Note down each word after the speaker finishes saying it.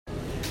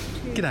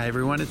G'day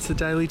everyone, it's the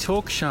Daily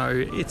Talk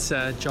Show. It's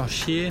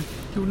Josh here.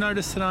 You'll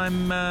notice that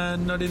I'm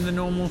not in the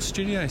normal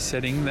studio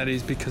setting. That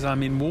is because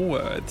I'm in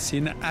Woolworths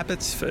in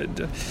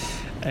Abbotsford.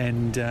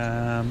 And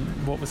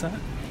what was that?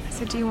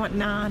 So do you want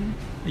naan?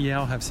 Yeah,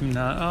 I'll have some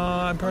naan.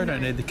 Oh, I probably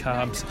don't need the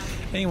carbs.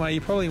 Anyway,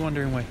 you're probably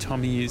wondering where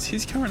Tommy is.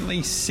 He's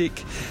currently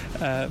sick,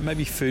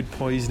 maybe food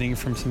poisoning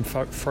from some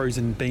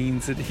frozen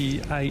beans that he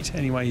ate.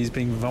 Anyway, he's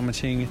been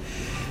vomiting.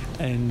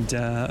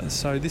 And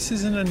so this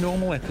isn't a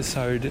normal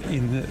episode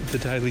in the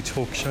Daily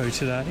Talk Show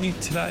today.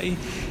 Today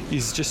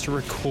is just a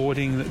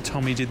recording that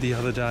Tommy did the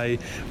other day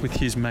with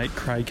his mate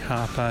Craig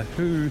Harper,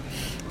 who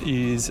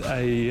is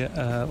a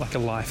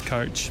life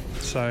coach.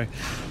 So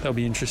that'll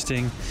be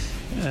interesting.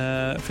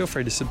 Feel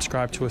free to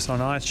subscribe to us on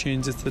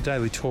iTunes. It's the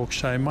Daily Talk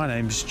Show. My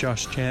name's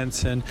Josh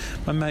Jansen.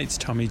 My mate's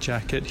Tommy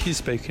Jackett. He's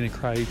speaking to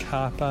Craig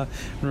Harper.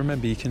 And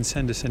remember, you can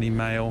send us an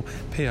email,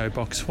 PO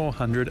Box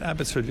 400,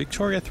 Abbotsford,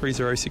 Victoria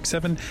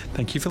 3067.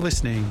 Thank you for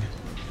listening.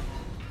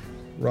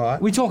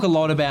 Right. We talk a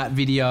lot about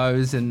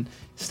videos and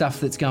stuff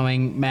that's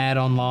going mad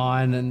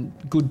online and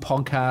good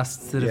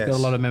podcasts that have got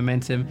a lot of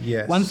momentum.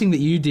 Yes. One thing that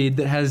you did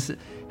that has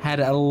had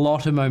a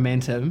lot of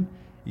momentum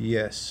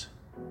Yes.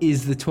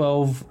 is the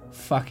 12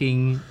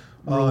 fucking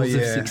rules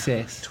of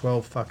success.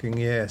 12 fucking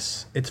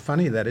yes. It's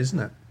funny that, isn't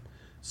it?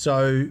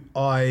 So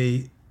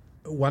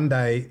one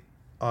day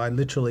I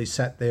literally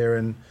sat there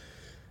and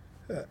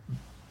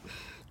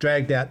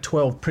dragged out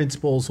 12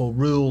 principles or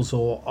rules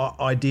or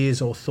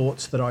ideas or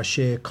thoughts that I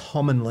share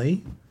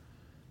commonly,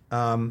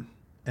 and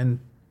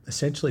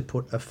essentially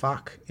put a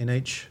fuck in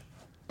each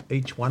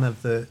one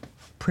of the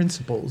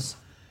principles,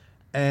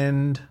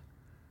 and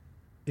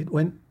it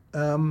went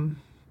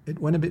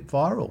a bit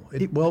viral.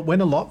 It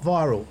went a lot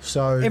viral.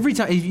 So Every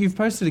time you've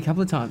posted a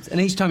couple of times,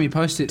 and each time you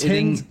post it,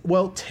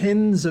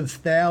 tens of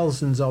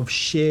thousands of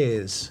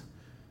shares,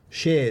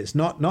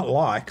 not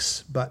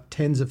likes, but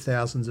tens of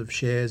thousands of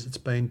shares. It's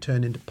been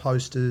turned into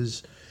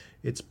posters.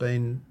 It's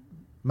been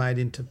made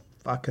into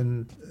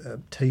fucking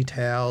tea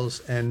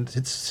towels, and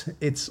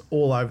it's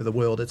all over the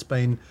world. It's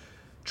been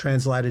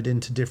translated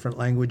into different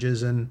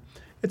languages, and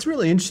it's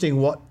really interesting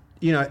what,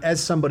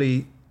 as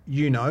somebody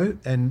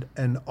and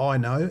I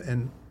know,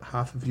 and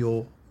half of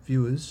your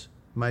viewers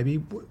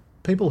maybe,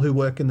 people who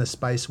work in the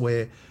space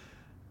where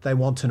they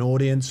want an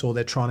audience, or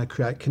they're trying to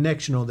create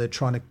connection, or they're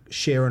trying to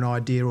share an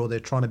idea, or they're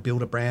trying to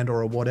build a brand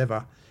or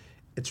whatever.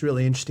 It's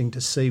really interesting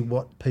to see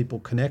what people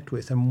connect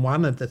with. And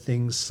one of the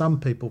things some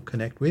people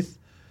connect with,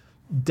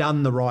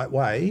 done the right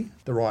way,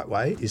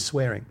 is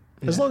swearing.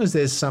 Yeah. As long as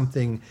there's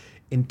something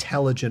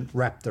intelligent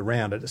wrapped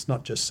around it. It's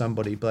not just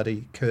somebody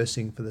bloody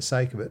cursing for the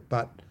sake of it,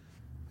 but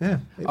yeah.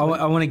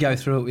 I want to go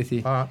through it with you.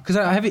 Because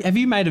have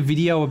you made a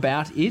video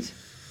about it?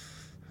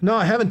 No,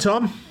 I haven't,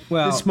 Tom.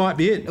 Well, this might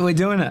be it. We're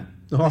doing it.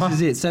 This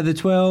is it. So the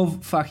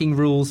 12 fucking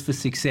rules for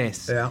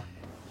success. Yeah.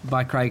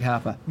 By Craig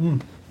Harper.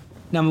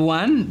 Number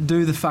 1,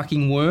 do the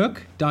fucking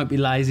work. Don't be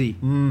lazy.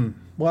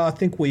 Well, I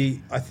think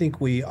we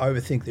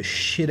overthink the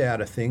shit out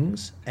of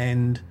things,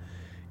 and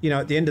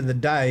at the end of the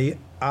day,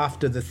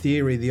 after the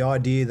theory, the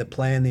idea, the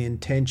plan, the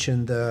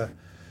intention, the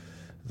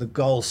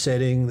goal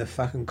setting, the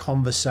fucking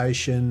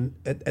conversation,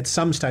 at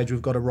some stage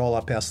we've got to roll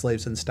up our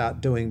sleeves and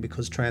start doing,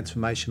 because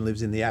transformation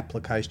lives in the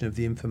application of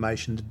the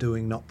information to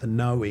doing, not the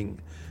knowing.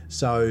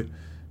 So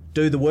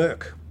do the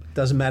work.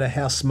 Doesn't matter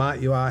how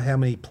smart you are, how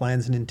many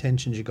plans and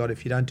intentions you got.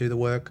 If you don't do the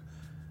work,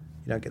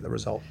 you don't get the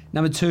result.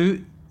 Number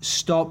 2,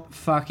 stop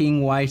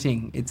fucking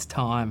waiting. It's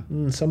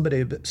time. Some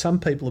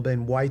people have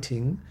been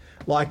waiting.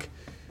 Like,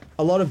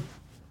 a lot of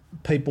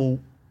people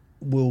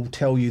will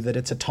tell you that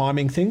it's a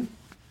timing thing.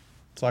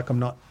 It's like, I'm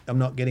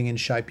not getting in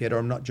shape yet, or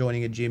I'm not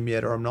joining a gym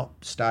yet, or I'm not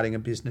starting a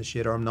business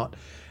yet, or I'm not.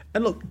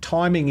 And look,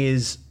 timing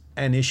is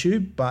an issue,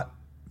 but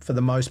for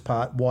the most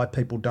part, why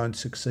people don't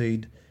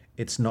succeed,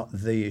 it's not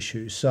the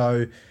issue.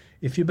 So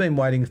if you've been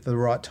waiting for the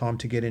right time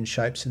to get in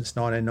shape since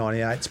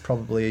 1998, it's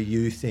probably a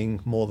you thing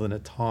more than a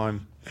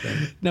time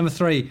thing. Number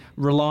 3,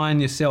 rely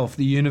on yourself.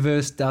 The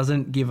universe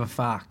doesn't give a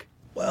fuck.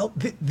 Well,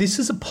 this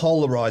is a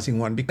polarizing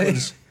one,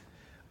 because,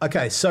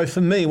 okay, so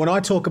for me, when I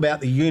talk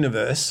about the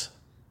universe,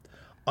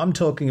 I'm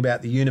talking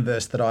about the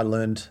universe that I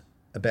learned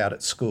about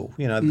at school,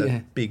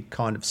 the big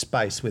kind of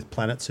space with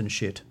planets and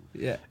shit.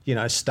 Yeah.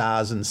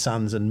 Stars and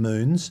suns and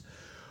moons.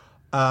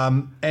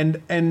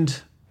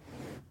 And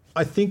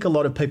I think a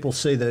lot of people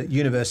see the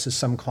universe as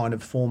some kind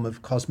of form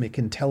of cosmic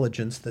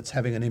intelligence that's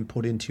having an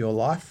input into your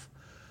life.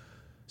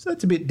 So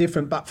that's a bit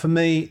different, but for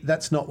me,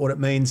 that's not what it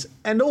means.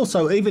 And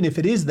also, even if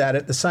it is that,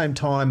 at the same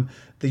time,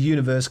 the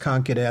universe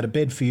can't get out of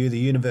bed for you. The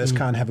universe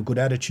can't have a good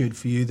attitude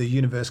for you. The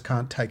universe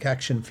can't take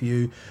action for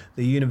you.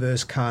 The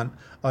universe can't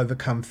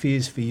overcome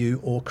fears for you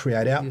or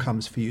create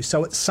outcomes for you.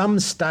 So at some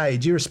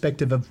stage,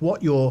 irrespective of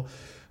what your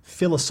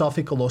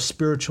philosophical or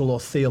spiritual or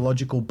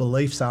theological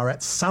beliefs are,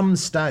 at some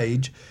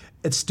stage,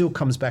 it still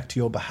comes back to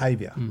your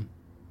behaviour.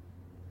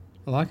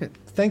 I like it.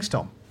 Thanks,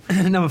 Tom.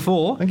 Number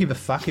 4. I don't give a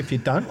fuck if you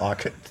don't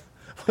like it.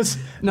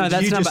 No,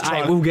 that's number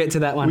 8. We'll get to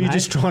that one. Were you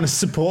just trying to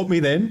support me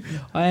then?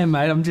 I am,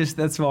 mate.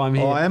 That's why I'm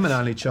here. I am an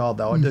only child,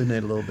 though. I do need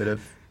a little bit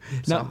of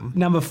something.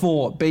 Number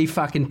 4, be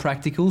fucking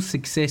practical.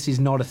 Success is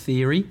not a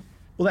theory.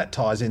 Well, that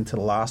ties into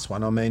the last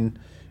one. I mean,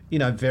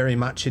 very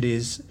much it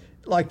is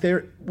like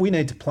we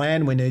need to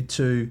plan, we need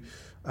to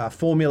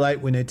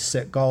formulate, we need to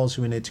set goals,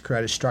 we need to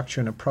create a structure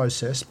and a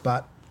process.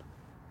 But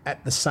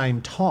at the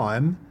same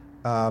time,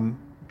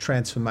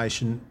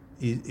 transformation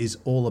is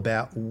all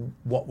about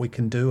what we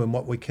can do and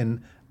what we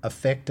can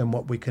affect and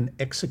what we can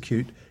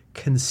execute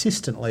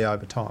consistently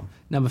over time.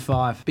 Number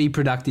 5, be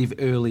productive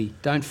early.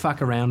 Don't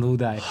fuck around all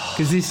day.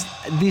 Because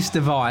this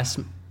device,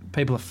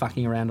 people are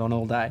fucking around on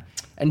all day.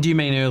 And do you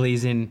mean early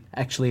as in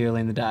actually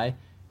early in the day?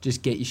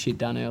 Just get your shit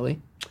done early?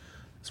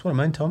 That's what I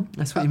mean, Tom.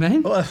 That's what you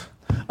mean? Well,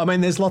 I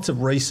mean, there's lots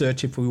of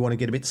research, if we want to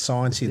get a bit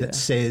sciencey, that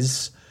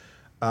says,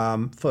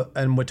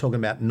 and we're talking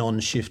about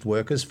non-shift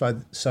workers,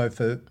 so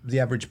for the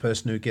average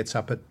person who gets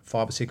up at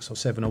 5 or 6 or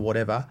 7 or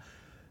whatever,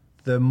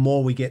 the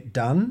more we get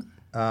done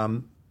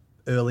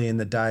early in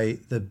the day,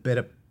 the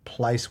better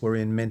place we're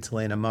in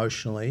mentally and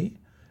emotionally,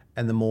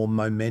 and the more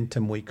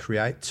momentum we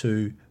create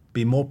to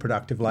be more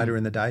productive later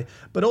in the day,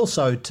 but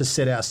also to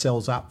set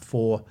ourselves up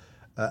for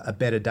a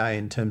better day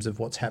in terms of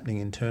what's happening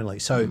internally.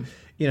 So,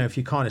 if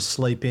you kind of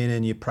sleep in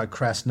and you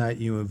procrastinate,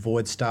 you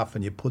avoid stuff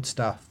and you put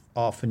stuff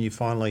off and you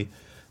finally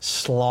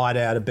slide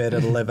out of bed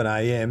at 11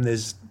 a.m,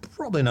 there's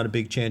probably not a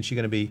big chance you're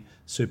going to be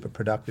super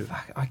productive.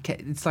 Fuck,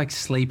 it's like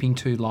sleeping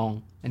too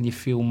long and you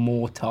feel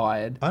more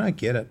tired. I don't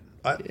get it.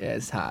 Yeah,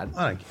 it's hard.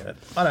 I don't get it.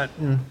 I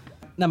don't.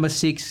 Number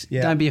 6,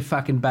 don't be a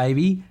fucking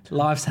baby.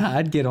 Life's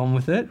hard. Get on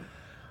with it.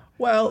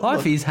 Well,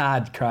 life is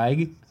hard,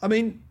 Craig. I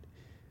mean,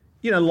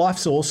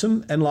 life's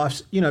awesome, and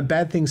life's,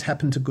 bad things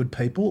happen to good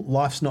people.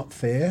 Life's not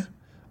fair,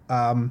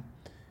 and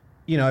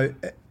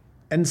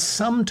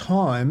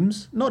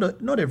sometimes,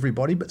 not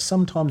everybody, but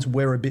sometimes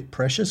we're a bit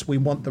precious. We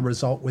want the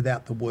result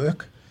without the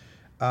work.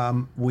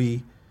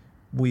 We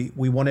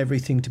want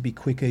everything to be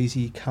quick,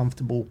 easy,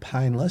 comfortable,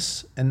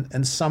 painless,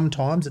 and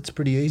sometimes it's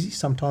pretty easy.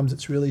 Sometimes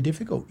it's really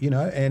difficult,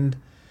 and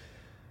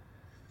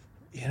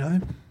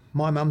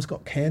my mum's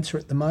got cancer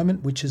at the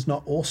moment, which is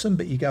not awesome,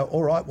 but you go,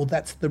 all right, well,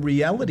 that's the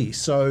reality.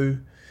 So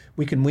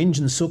we can whinge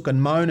and sook and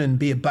moan and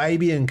be a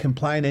baby and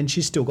complain, and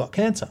she's still got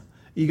cancer.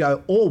 You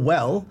go, oh,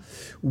 well,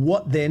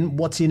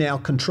 what's in our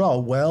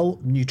control? Well,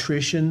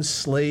 nutrition,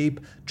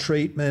 sleep,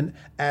 treatment,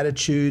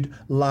 attitude,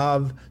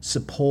 love,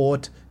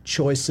 support,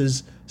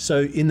 choices.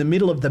 So in the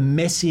middle of the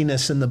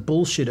messiness and the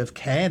bullshit of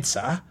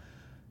cancer,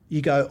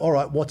 you go, all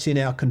right, what's in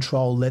our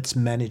control? Let's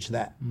manage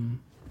that.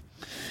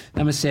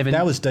 Number 7.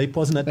 That was deep,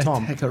 wasn't it,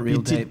 Tom? That got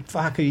real deep.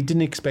 You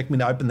didn't expect me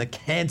to open the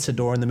cancer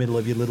door in the middle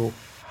of your little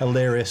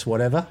hilarious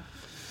whatever.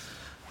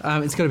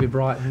 It's got to be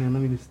bright. Hang on,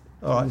 let me just...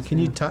 All right, can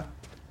you touch...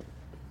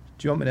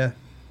 Do you want me to...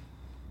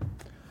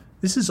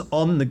 This is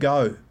on the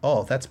go.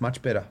 Oh, that's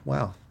much better.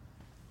 Wow.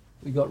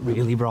 We got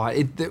really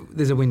bright.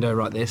 There's a window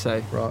right there,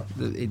 so... Right.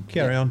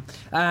 Carry on.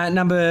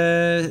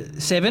 Number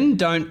 7,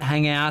 don't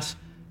hang out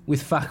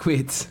with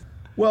fuckwits.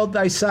 Well,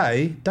 they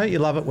say, don't you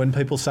love it when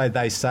people say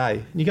they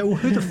say? And you go, well,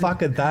 who the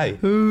fuck are they?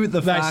 Who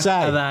the fuck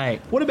are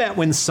they? What about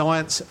when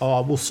science...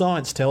 Oh, well,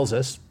 science tells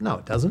us. No,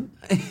 it doesn't.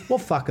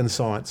 What fucking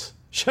science?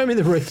 Show me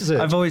the research.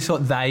 I've always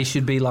thought they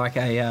should be like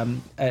a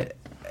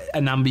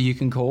number you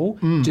can call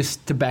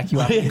just to back you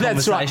up in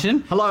conversation.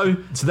 Right. Hello,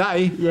 it's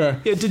they. Yeah.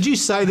 Did you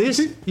say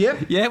this?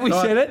 Yep. Yeah, we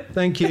said it.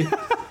 Thank you.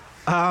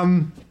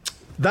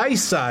 They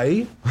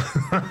say...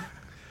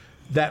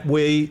 that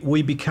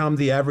we become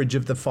the average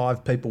of the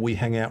 5 people we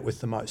hang out with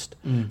the most.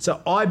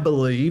 So I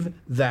believe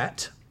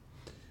that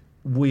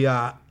we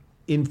are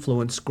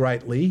influenced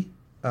greatly,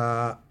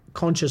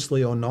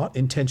 consciously or not,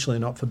 intentionally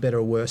or not, for better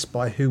or worse,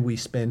 by who we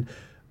spend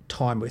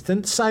time with.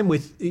 And same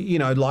with,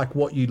 like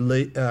what you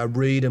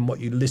read and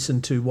what you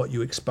listen to, what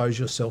you expose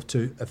yourself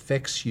to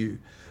affects you.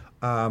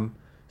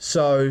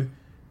 So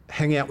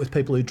hang out with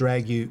people who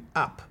drag you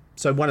up.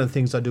 So one of the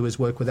things I do is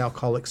work with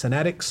alcoholics and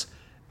addicts,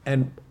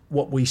 and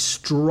what we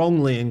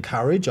strongly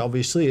encourage,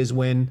 obviously, is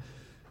when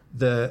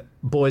the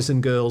boys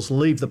and girls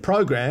leave the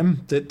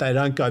program, that they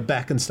don't go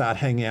back and start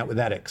hanging out with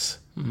addicts,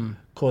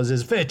 because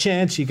there's a fair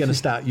chance you're going to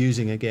start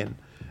using again.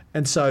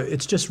 And so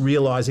it's just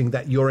realising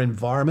that your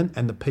environment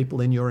and the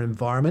people in your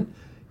environment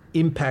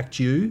impact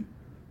you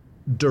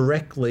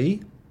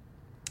directly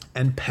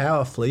and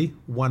powerfully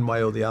one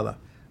way or the other.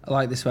 I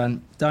like this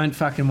one. Don't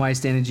fucking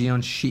waste energy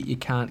on shit you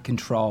can't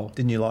control.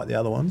 Didn't you like the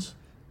other ones?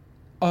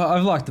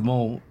 I've liked them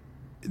all.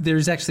 There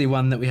is actually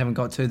one that we haven't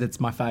got to that's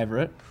my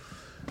favourite.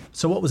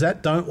 So what was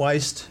that? Don't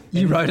waste...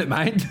 You wrote it,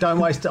 mate. Don't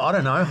waste... I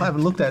don't know. I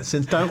haven't looked at it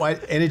since. Don't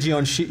waste energy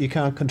on shit you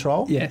can't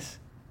control? Yes.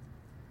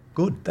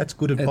 Good. That's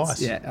good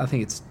advice. I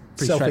think it's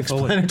pretty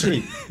straightforward.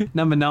 Self-explanatory.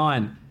 Number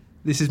 9.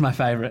 This is my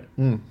favourite.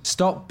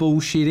 Stop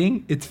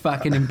bullshitting. It's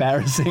fucking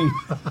embarrassing.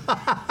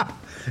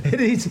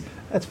 It is.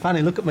 That's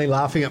funny. Look at me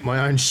laughing at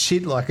my own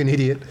shit like an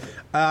idiot.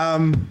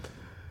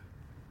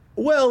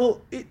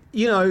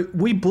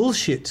 We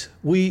bullshit.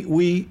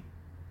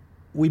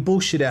 We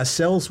bullshit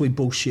ourselves, we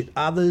bullshit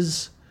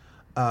others.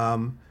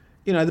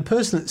 The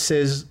person that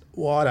says,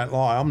 well, I don't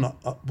lie, I'm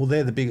not, well,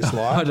 they're the biggest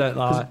liar. I don't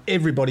lie.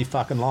 Everybody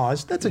fucking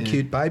lies. That's a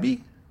cute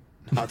baby.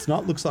 No, it's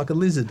not. Looks like a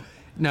lizard.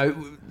 No,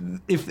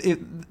 if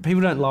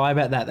people don't lie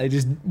about that, they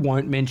just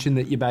won't mention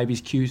that your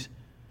baby's cute.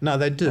 No,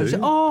 they do. Say,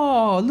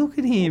 oh, look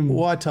at him.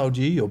 Well, I told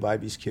you your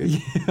baby's cute.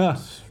 Yeah.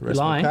 Rest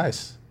lying. my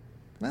case.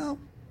 Well,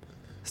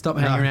 Stop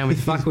hanging around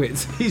with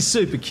fuckwits. he's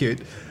super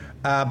cute.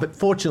 But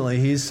fortunately,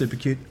 he is super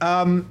cute.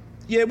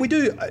 Yeah, we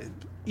do.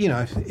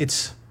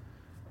 It's...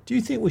 Do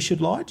you think we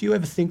should lie? Do you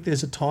ever think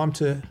there's a time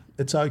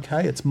it's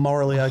okay, it's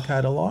morally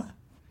okay to lie?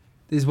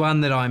 There's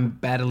one that I'm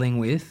battling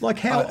with. Like,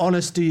 how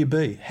honest do you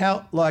be?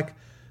 How, like,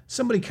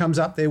 somebody comes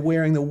up there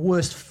wearing the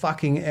worst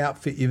fucking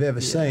outfit you've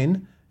ever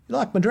seen. You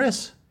like my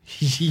dress?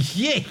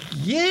 Yeah.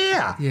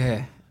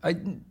 Yeah, I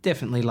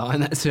definitely lie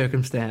in that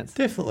circumstance.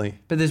 Definitely.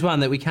 But there's one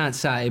that we can't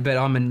say, but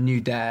I'm a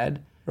new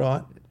dad.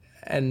 Right.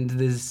 And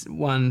there's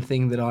one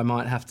thing that I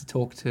might have to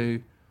talk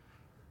to.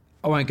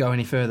 I won't go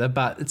any further,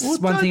 but it's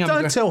one thing.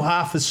 Don't tell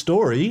half the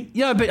story.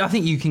 Yeah, but I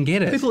think you can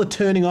get it. People are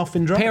turning off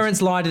in droves.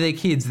 Parents lie to their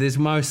kids. There's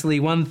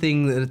mostly one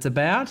thing that it's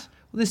about. Well,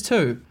 there's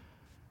two.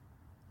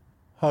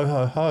 Ho,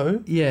 ho,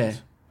 ho. Yeah.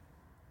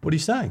 What are you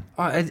saying?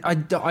 I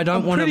don't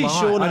I'm want to pretty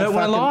lie. sure I no don't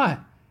want to fucking- lie.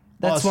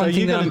 That's so one thing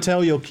you're that going I'm... to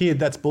tell your kid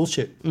that's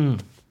bullshit?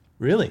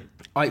 Really?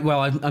 I'm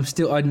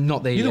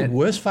not there You're yet. the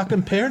worst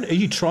fucking parent? Are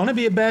you trying to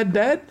be a bad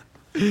dad?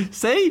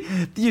 See?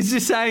 You're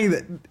just saying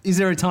that... Is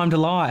there a time to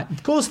lie?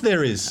 Of course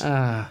there is.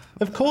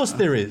 Of course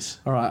there is.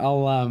 All right,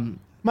 I'll...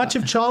 Much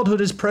of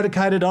childhood is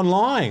predicated on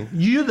lying.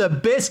 You're the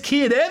best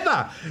kid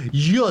ever.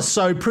 You're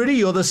so pretty.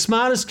 You're the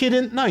smartest kid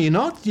in... No, you're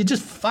not. You're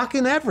just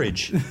fucking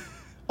average.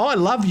 I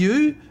love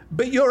you,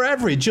 but you're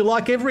average. You're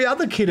like every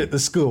other kid at the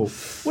school.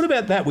 What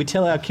about that? We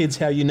tell our kids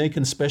how unique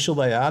and special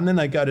they are, and then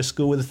they go to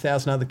school with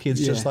 1,000 other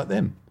kids just like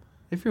them.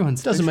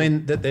 Everyone's Doesn't special.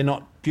 mean that they're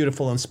not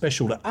beautiful and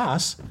special to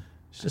us.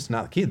 It's just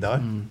another kid,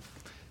 though.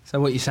 So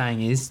what you're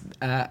saying is...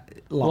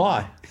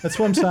 Lie. That's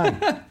what I'm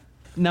saying.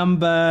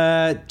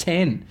 Number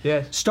 10.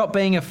 Yeah. Stop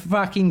being a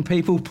fucking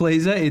people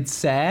pleaser. It's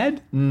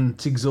sad.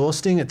 It's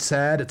exhausting. It's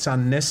sad. It's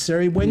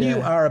unnecessary. When you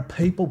Yeah. are a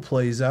people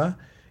pleaser,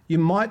 you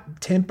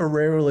might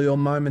temporarily or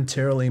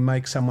momentarily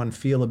make someone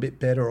feel a bit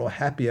better or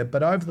happier,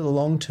 but over the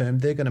long term,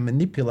 they're going to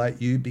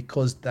manipulate you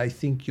because they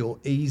think you're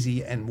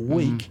easy and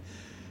weak.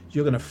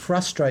 You're going to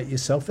frustrate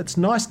yourself. It's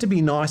nice to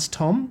be nice,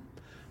 Tom,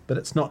 but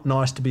it's not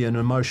nice to be an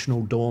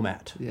emotional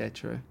doormat. Yeah,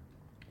 true.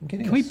 I'm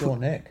getting Can a we sore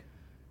put- neck.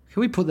 Can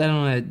we put that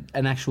on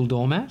an actual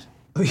doormat?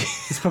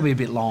 It's probably a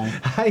bit long.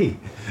 Hey,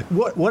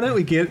 why don't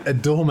we get a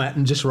doormat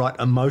and just write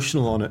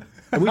emotional on it?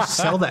 And we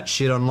sell that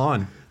shit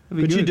online.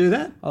 be Could you good. do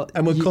that?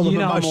 And we'll call them you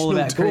know I'm emotional all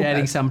about creating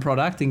doormat. some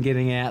product and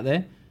getting it out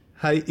there.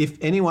 Hey, if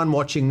anyone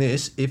watching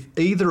this, if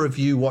either of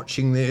you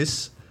watching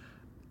this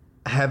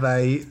have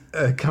a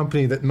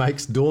company that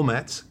makes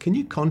doormats, can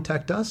you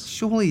contact us?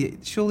 Surely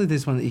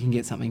there's one that you can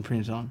get something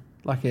printed on.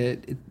 Like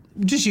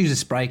just use a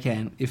spray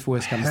can if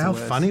worse comes How to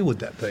worse. funny would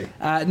that be?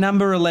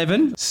 Number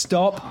 11,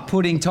 stop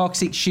putting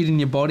toxic shit in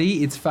your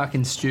body. It's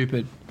fucking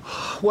stupid.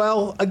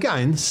 Well,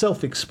 again,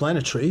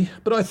 self-explanatory,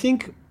 but I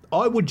think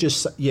I would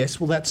just say, yes,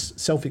 well, that's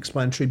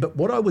self-explanatory, but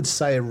what I would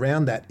say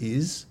around that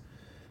is,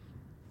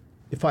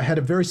 if I had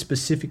a very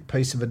specific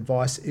piece of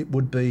advice, it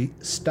would be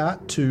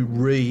start to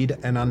read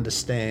and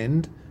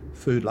understand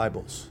food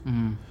labels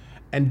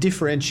and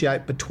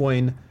differentiate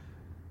between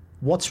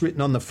what's written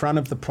on the front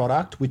of the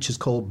product, which is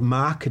called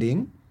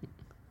marketing,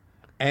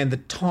 and the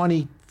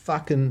tiny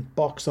fucking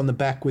box on the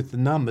back with the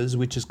numbers,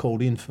 which is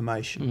called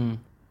information.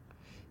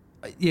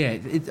 Yeah,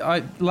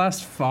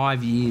 last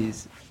 5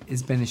 years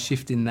has been a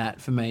shift in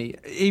that for me.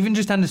 Even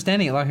just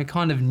understanding it, like I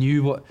kind of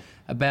knew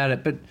about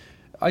it, but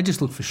I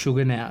just look for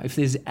sugar now. If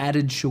there's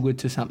added sugar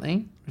to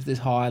something, if there's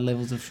higher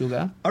levels of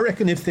sugar. I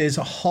reckon if there's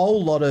a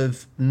whole lot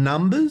of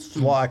numbers,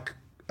 like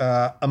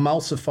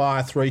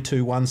emulsifier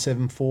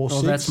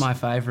 321746. Oh, that's my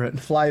favourite.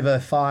 Flavour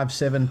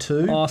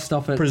 572. Oh,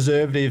 stop it.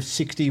 Preservative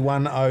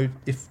 610.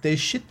 If there's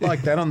shit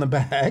like that on the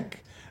back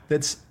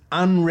that's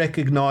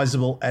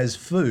unrecognisable as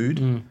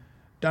food,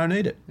 don't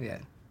eat it. Yeah,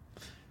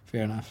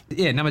 fair enough.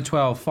 Yeah, number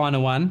 12,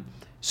 final one.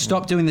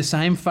 Stop doing the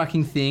same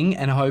fucking thing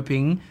and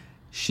hoping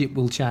shit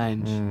will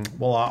change.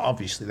 Well,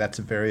 obviously that's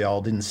a very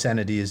old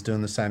insanity, is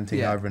doing the same thing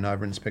Yeah. over and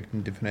over and expecting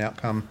a different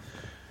outcome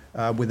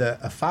with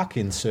a fuck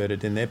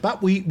inserted in there.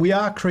 But we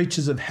are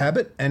creatures of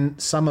habit, and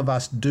some of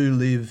us do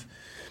live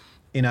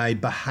in a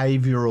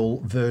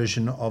behavioural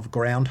version of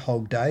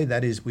Groundhog Day.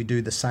 That is, we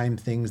do the same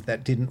things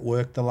that didn't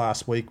work the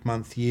last week,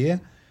 month,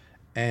 year,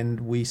 and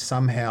we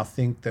somehow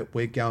think that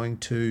we're going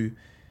to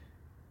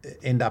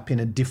end up in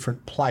a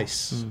different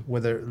place,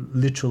 whether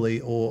literally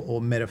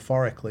or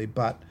metaphorically.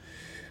 But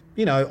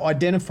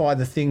identify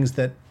the things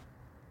that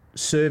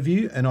serve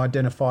you and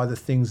identify the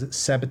things that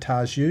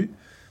sabotage you.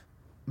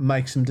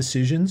 Make some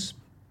decisions,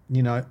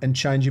 and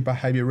change your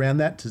behaviour around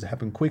that. Does it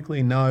happen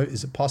quickly? No.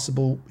 Is it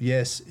possible?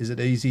 Yes. Is it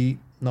easy?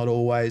 Not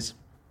always.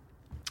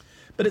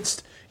 But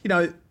it's,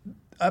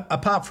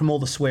 apart from all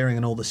the swearing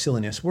and all the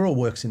silliness, we're all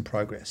works in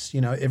progress.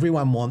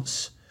 Everyone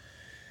wants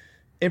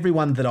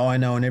everyone that I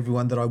know and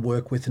everyone that I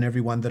work with and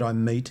everyone that I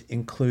meet,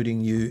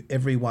 including you,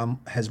 everyone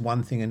has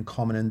one thing in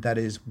common, and that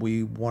is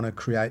we want to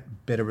create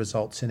better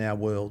results in our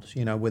world.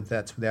 You know, whether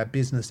that's with our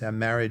business, our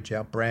marriage,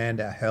 our brand,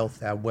 our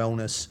health, our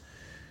wellness.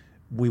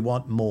 We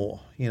want more,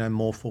 you know,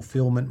 more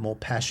fulfillment, more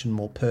passion,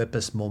 more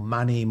purpose, more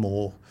money,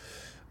 more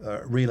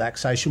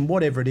relaxation,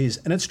 whatever it is.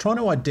 And it's trying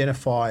to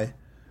identify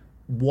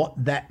what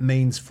that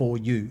means for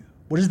you.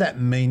 What does that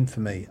mean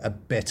for me? A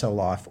better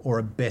life, or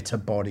a better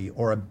body,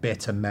 or a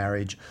better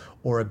marriage,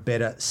 or a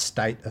better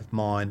state of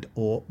mind?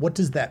 Or what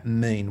does that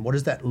mean? What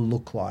does that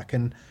look like?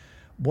 And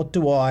what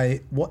do I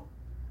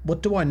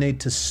need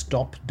to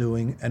stop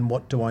doing, and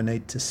what do I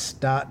need to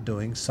start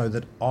doing so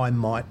that I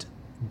might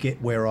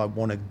get where I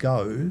want to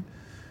go?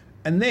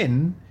 And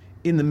then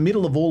in the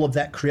middle of all of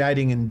that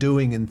creating and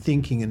doing and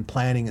thinking and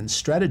planning and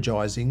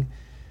strategizing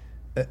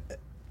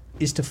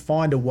is to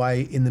find a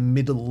way in the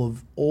middle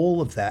of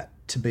all of that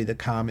to be the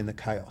calm in the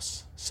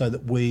chaos, so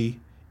that we,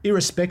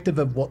 irrespective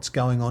of what's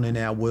going on in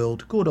our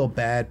world, good or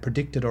bad,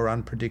 predicted or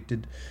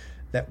unpredicted,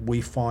 that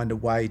we find a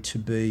way to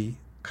be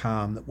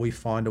calm, that we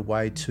find a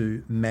way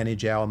to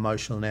manage our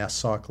emotional and our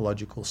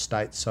psychological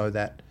state, so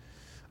that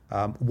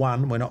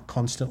one, we're not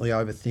constantly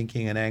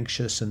overthinking and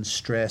anxious and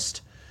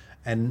stressed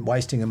and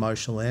wasting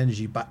emotional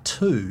energy, but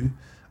two,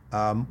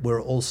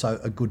 we're also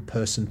a good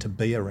person to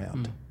be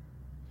around.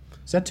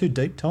 Is that too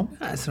deep, Tom?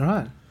 That's all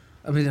right.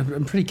 I mean,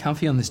 I'm pretty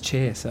comfy on this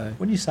chair, so.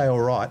 When you say all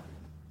right,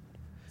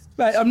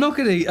 Mate, I'm not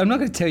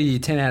gonna tell you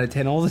 10 out of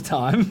 10 all the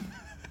time.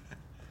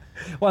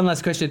 One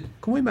last question.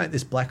 can we make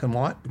this black and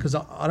white? Because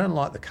I don't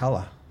like the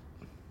colour.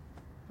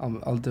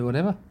 I'll do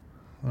whatever.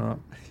 All right.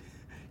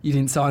 You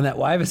didn't sign that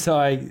waiver, so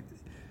I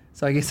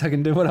guess I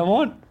can do what I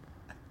want.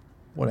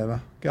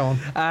 Whatever. Go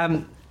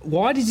on.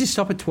 Why did you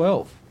stop at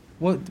 12?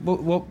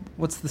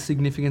 What's the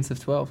significance of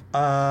 12?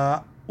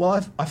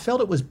 Well, I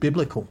felt it was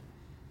biblical,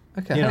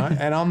 Okay. you know,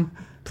 and I'm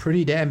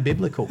pretty damn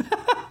biblical.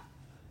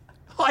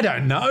 I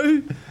don't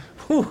know.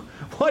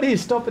 Why do you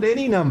stop at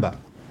any number?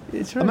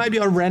 It's Or right. maybe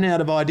I ran out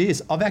of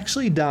ideas. I've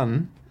actually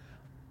done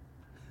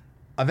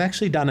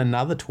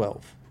another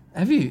 12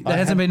 Have you? That I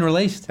hasn't have- been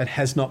released. that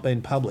has not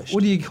been published.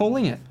 What are you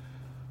calling it?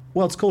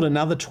 Well, it's called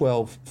Another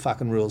 12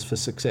 Fucking Rules for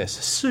Success.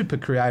 Super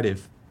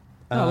creative.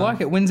 I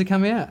like it. When's it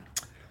coming out?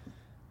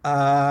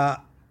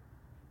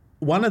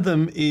 One of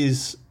them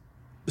is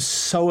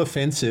so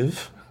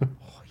offensive Oh,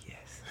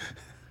 yes.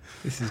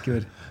 This is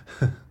good.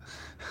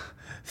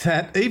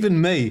 that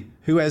even me,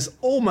 who has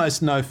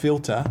almost no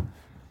filter,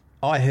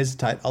 I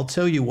hesitate. I'll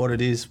tell you what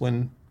it is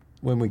when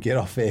we get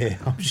off air.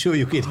 I'm sure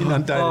you'll get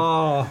inundated.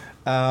 Oh,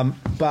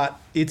 But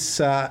it's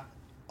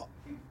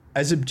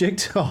as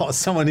objective. Oh,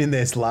 someone in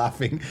there's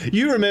laughing.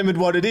 You remembered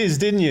what it is,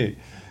 didn't you?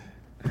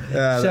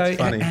 so That's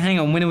funny. hang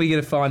on. When are we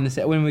going to find this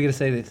out? When are we going to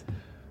see this?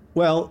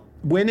 Well,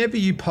 whenever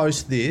you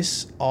post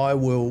this, I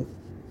will.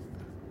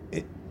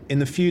 In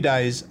the few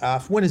days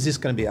after. When is this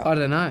going to be up? I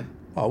don't know.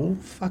 Oh, well,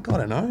 fuck, I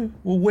don't know.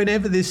 Well,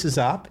 whenever this is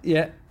up,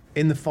 Yeah.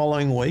 in the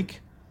following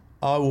week,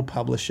 I will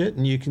publish it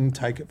and you can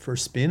take it for a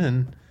spin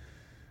and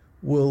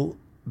we'll...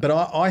 But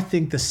I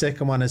think the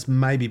second one is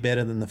maybe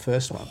better than the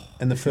first one.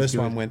 And the first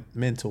one went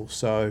mental,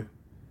 so...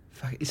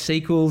 Fuck,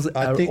 sequels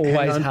I are think, hang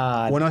always on,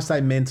 hard. When I say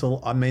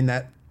mental, I mean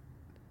that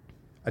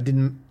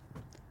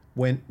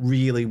went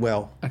really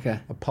well. Okay.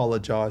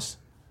 Apologise.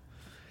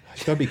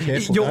 You've got to be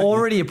careful, You're don't you?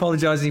 already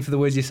apologising for the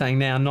words you're saying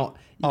now, not...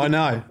 I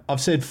know.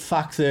 I've said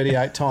fuck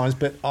 38 times,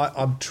 but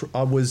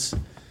I was...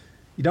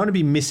 You don't want to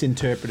be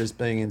misinterpreted as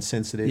being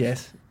insensitive.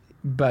 Yes,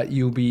 but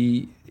you'll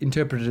be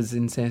interpreted as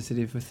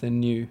insensitive with the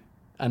new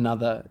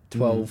another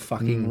 12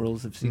 fucking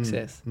rules of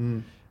success.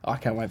 I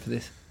can't wait for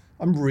this.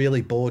 I'm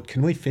really bored.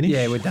 Can we finish?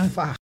 Yeah, we're done.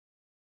 Fuck.